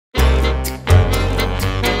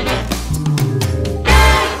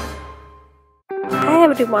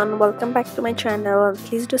everyone, welcome back to my channel.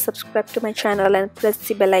 Please do subscribe to my channel and press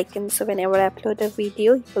the bell icon so whenever I upload a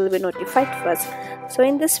video you will be notified first. So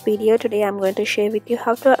in this video today I'm going to share with you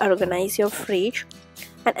how to organize your fridge.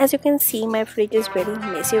 And as you can see my fridge is very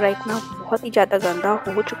messy right now. बहुत ही ज़्यादा गंदा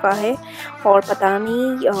हो चुका है और पता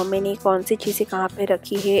नहीं मैंने कौन सी चीज़ें कहाँ पे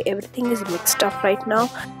रखी है. Everything is mixed up right now.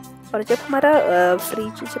 और जब हमारा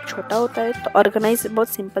फ्रिज जब छोटा होता है तो ऑर्गेनाइज बहुत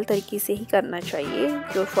सिंपल तरीके से ही करना चाहिए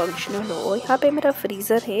जो फंक्शनल हो. यहाँ पे मेरा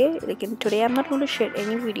फ्रीज़र है लेकिन today I am not going to share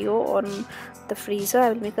any video on the freezer. I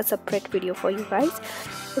will make a separate video for you guys.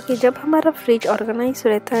 Okay, जब हमारा फ्रिज ऑर्गेनाइज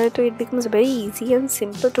रहता है तो it becomes very easy and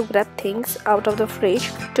simple to grab things out of the fridge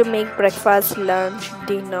to make breakfast, lunch,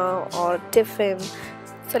 dinner और tiffin.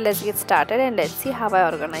 So let's get started and let's see how I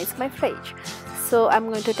organize my fridge. So I'm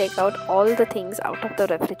going to take out all the things out of the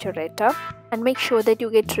refrigerator and make sure that you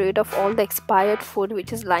get rid of all the expired food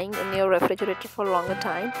which is lying in your refrigerator for a longer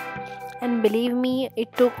time. And believe me,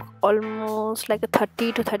 it took almost like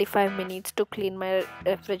 30 to 35 minutes to clean my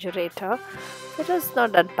refrigerator. It was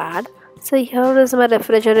not that bad. So here is my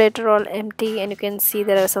refrigerator all empty and you can see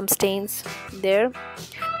there are some stains there.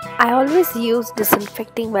 I always use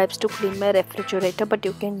disinfecting wipes to clean my refrigerator, but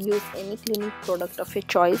you can use any cleaning product of your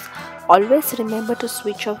choice. Always remember to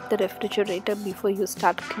switch off the refrigerator before you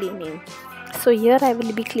start cleaning. So here I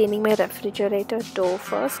will be cleaning my refrigerator door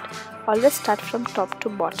first. Always start from top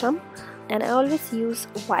to bottom and I always use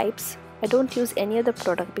wipes. I don't use any other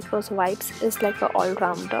product because wipes is like an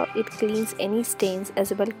all-rounder. It cleans any stains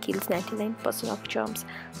as well, kills 99% of germs.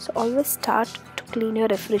 So always start to clean your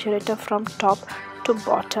refrigerator from top to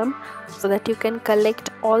bottom so that you can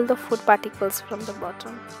collect all the food particles from the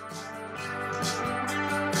bottom.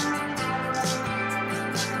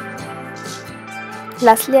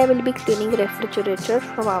 Lastly, I will be cleaning refrigerator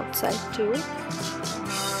from outside too.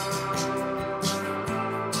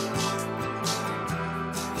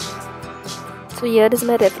 So here is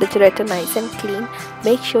my refrigerator nice and clean.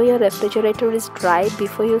 Make sure your refrigerator is dry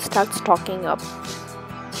before you start stocking up.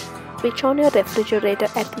 Switch on your refrigerator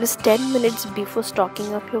at least 10 minutes before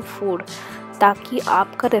stocking up your food ताकि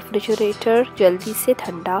आपका refrigerator जल्दी से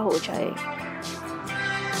ठंडा हो जाए.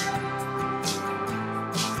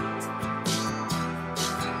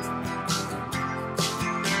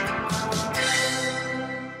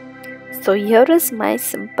 So here is my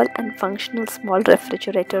simple and functional small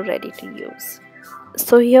refrigerator ready to use.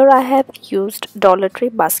 So here I have used Dollar Tree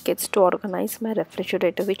baskets to organize my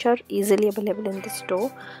refrigerator which are easily available in the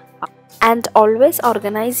store. And always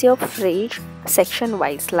organize your fridge section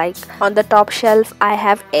wise, like on the top shelf I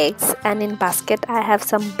have eggs and in basket I have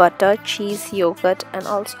some butter, cheese, yogurt, and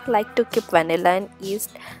also like to keep vanilla and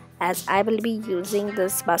yeast as I will be using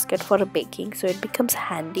this basket for baking, so it becomes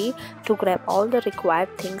handy to grab all the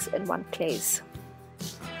required things in one place.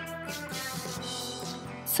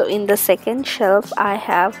 So in the second shelf I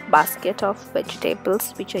have basket of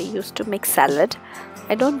vegetables which I use to make salad.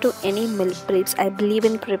 I don't do any meal preps. I believe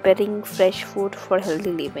in preparing fresh food for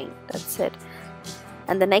healthy living. That's it.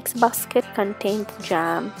 And the next basket contains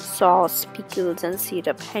jam, sauce, pickles and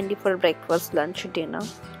syrup, handy for breakfast, lunch, dinner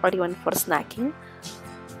or even for snacking.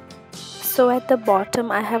 So at the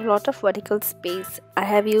bottom I have lot of vertical space. I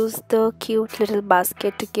have used the cute little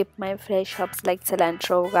basket to keep my fresh herbs like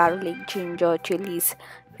cilantro, garlic, ginger, chilies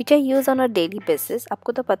which I use on a daily basis.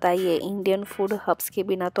 आपको तो पता ही है Indian food herbs के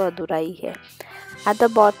बिना तो अधूरा ही है. At the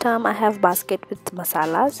bottom I have basket with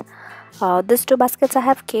masalas. These two baskets I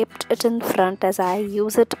have kept it in front as I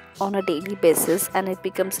use it on a daily basis and it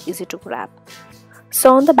becomes easy to grab.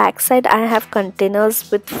 So on the back side I have containers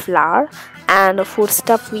with flour and food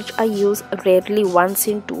stuff which I use rarely, once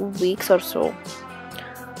in 2 weeks or so.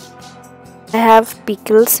 I have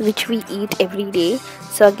pickles which we eat every day,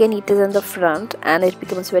 so again it is in the front and it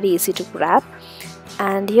becomes very easy to grab.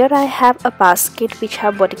 And here I have a basket which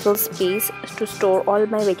have vertical space to store all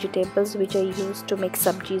my vegetables which I use to make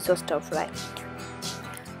sabjis or stir fry.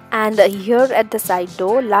 And here at the side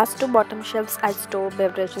door, last to bottom shelves I store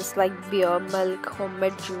beverages like beer, milk,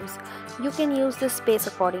 homemade juice. You can use this space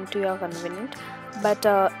according to your convenience, but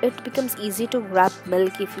it becomes easy to grab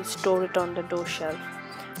milk if you store it on the door shelf.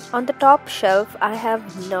 On the top shelf I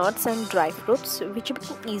have nuts and dry fruits which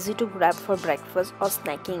become easy to grab for breakfast or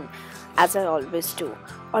snacking, as I always do.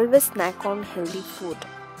 Always snack on healthy food.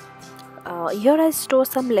 Here I store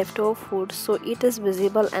some leftover food so it is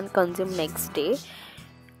visible and consumed next day.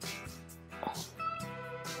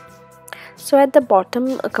 So at the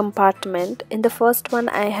bottom compartment, in the first one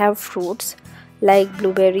I have fruits like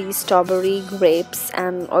blueberries, strawberry, grapes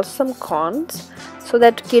and also some corns so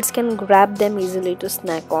that kids can grab them easily to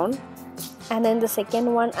snack on. And in the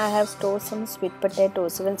second one, I have stored some sweet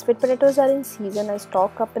potatoes. When sweet potatoes are in season, I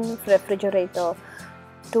stock up in refrigerator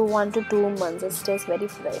to 1 to 2 months. It stays very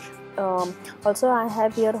fresh. Also, I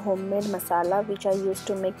have here homemade masala which I use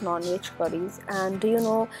to make non-veg curries. And do you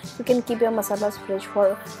know, you can keep your masalas fresh for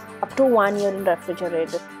up to 1 year in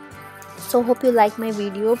refrigerator. So hope you like my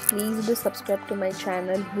video. Please do subscribe to my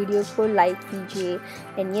channel. Video को like कीजिए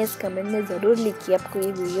and yes comment में ज़रूर लिखिए आपको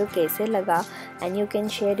ये video कैसे लगा and you can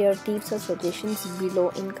share your tips और suggestions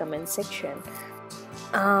below in comment section.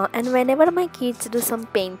 And whenever my kids do some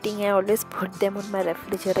painting, I always put them on my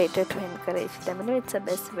refrigerator to encourage them. You know, it's the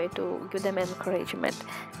best way to give them encouragement.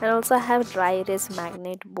 And also I have dry erase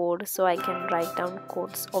magnet board so I can write down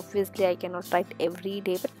quotes. Obviously I cannot write every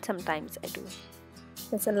day, but sometimes I do.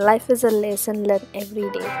 Listen, life is a lesson learned every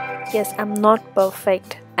day. Yes, I'm not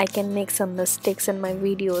perfect. I can make some mistakes in my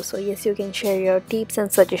videos. So yes, you can share your tips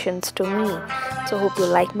and suggestions to me. So hope you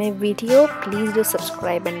like my video. Please do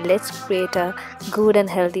subscribe and let's create a good and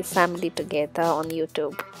healthy family together on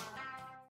YouTube.